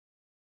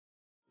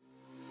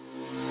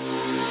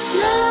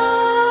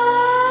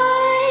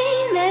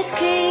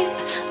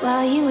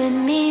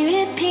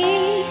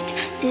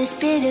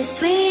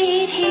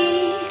bittersweet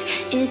heat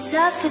is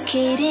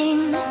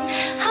suffocating.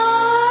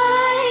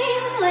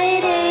 I'm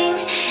waiting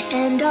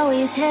and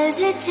always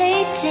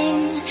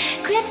hesitating.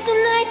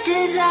 Kryptonite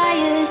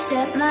desires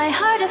set my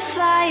heart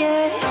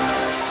afire.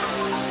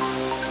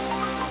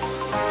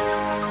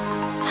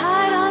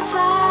 Heart on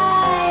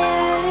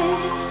fire.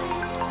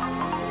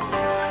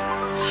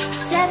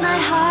 Set my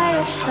heart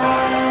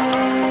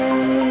afire.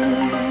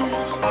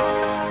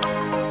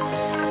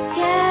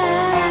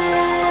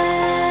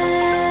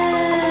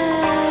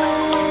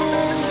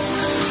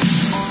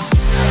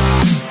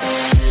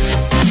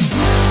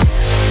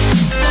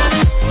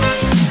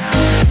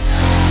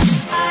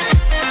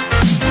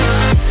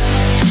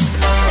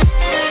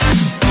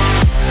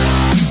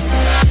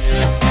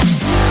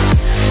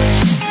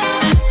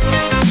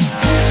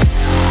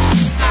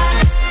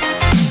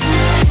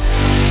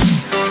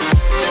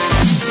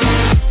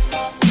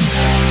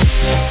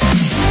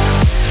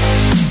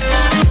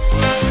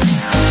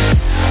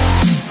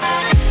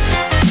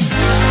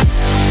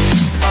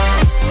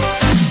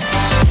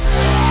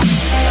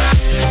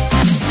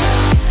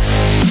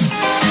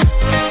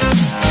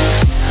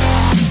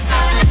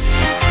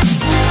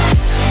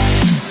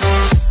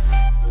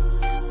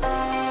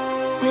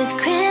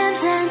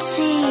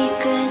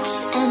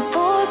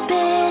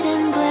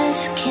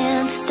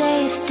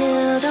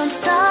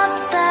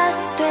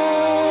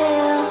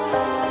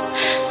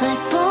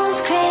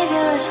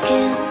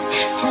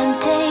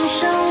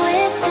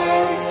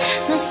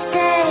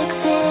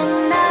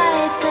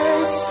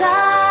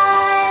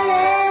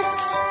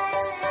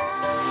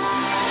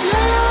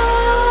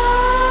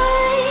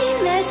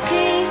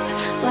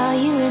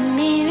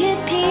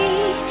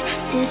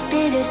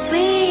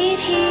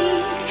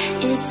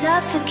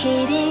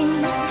 Suffocating.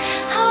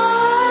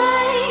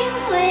 I'm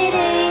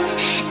waiting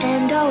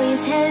and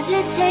always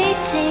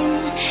hesitating.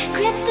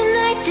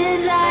 Kryptonite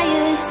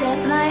desires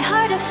set my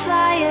heart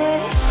afire.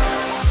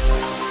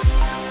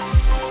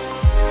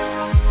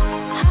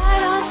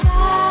 Heart on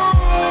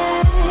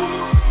fire.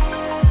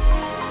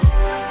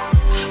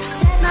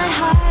 Set my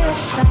heart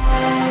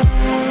afire.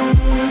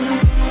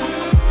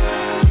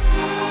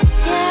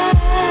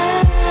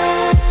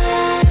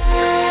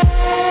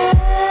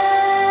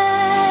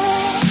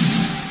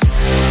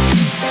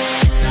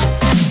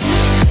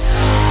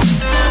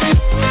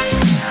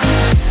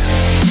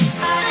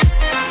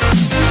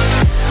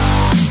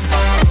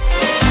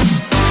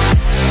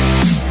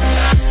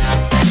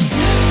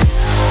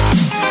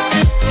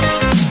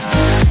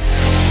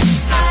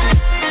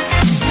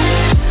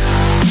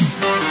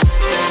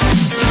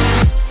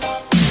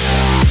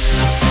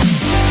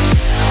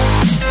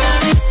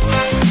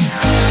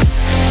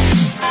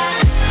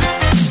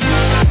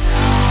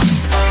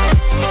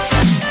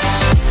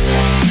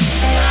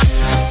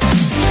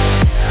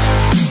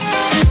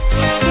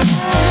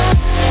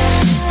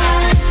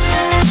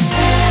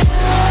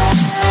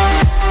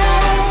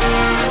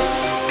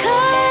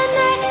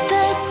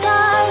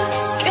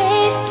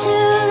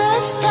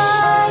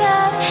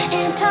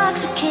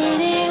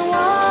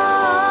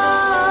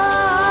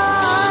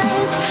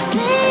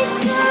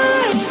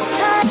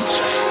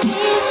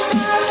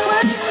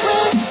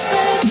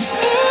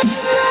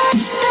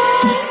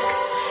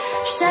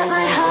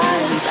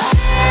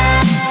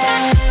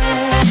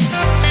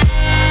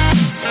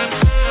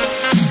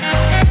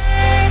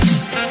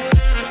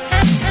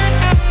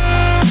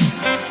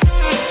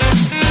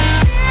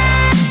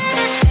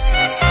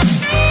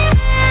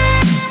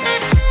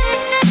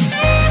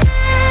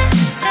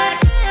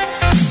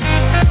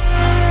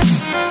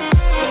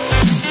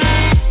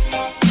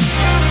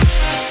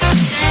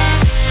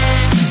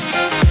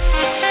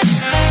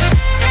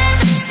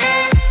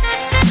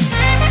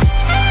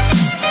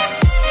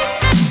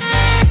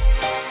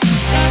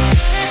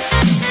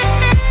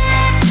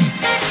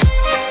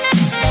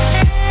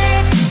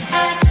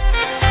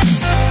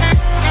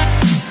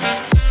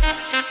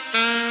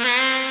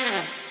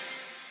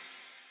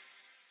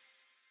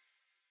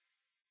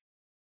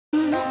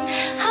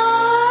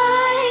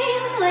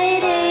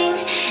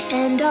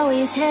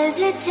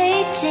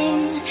 Hesitating.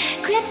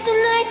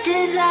 Kryptonite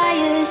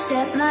desires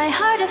set my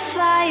heart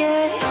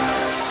afire.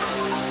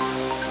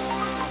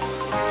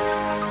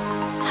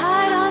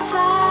 Heart on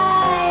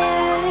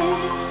fire.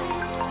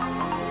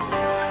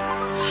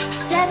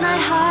 Set my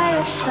heart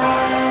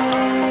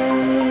afire.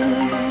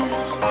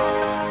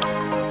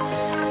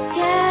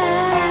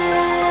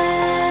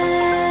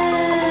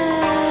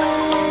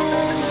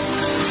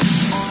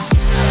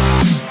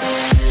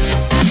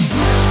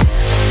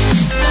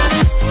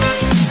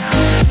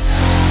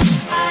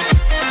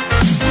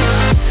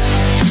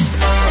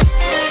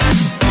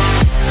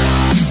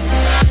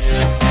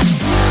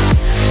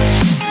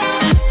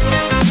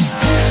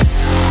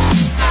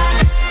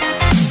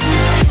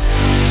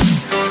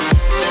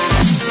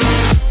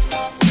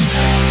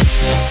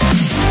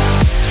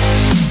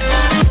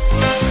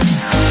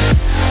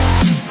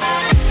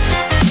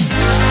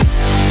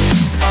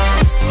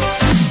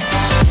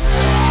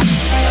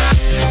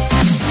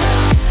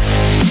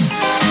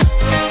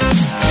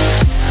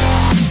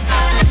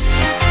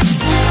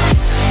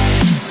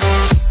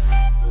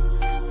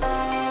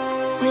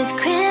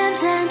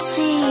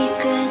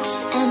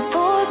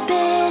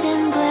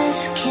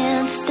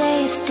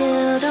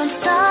 will, don't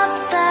stop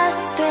that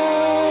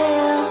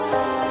thrill.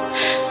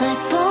 My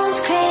bones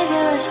crave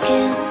your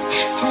skin,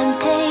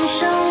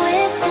 temptation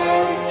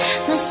within,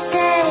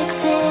 mistakes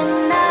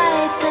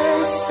ignite the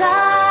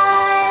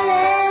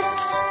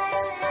silence.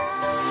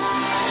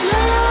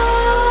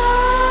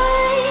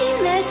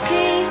 Nightmares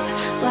creep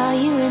while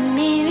you and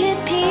me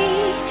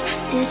repeat.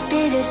 This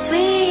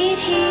bittersweet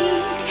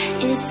heat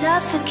is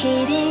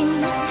suffocating.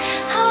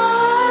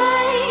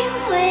 I'm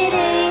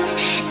waiting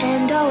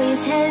and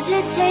always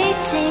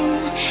hesitating.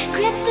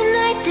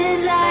 Kryptonite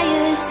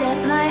desires set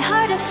my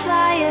heart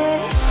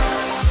afire.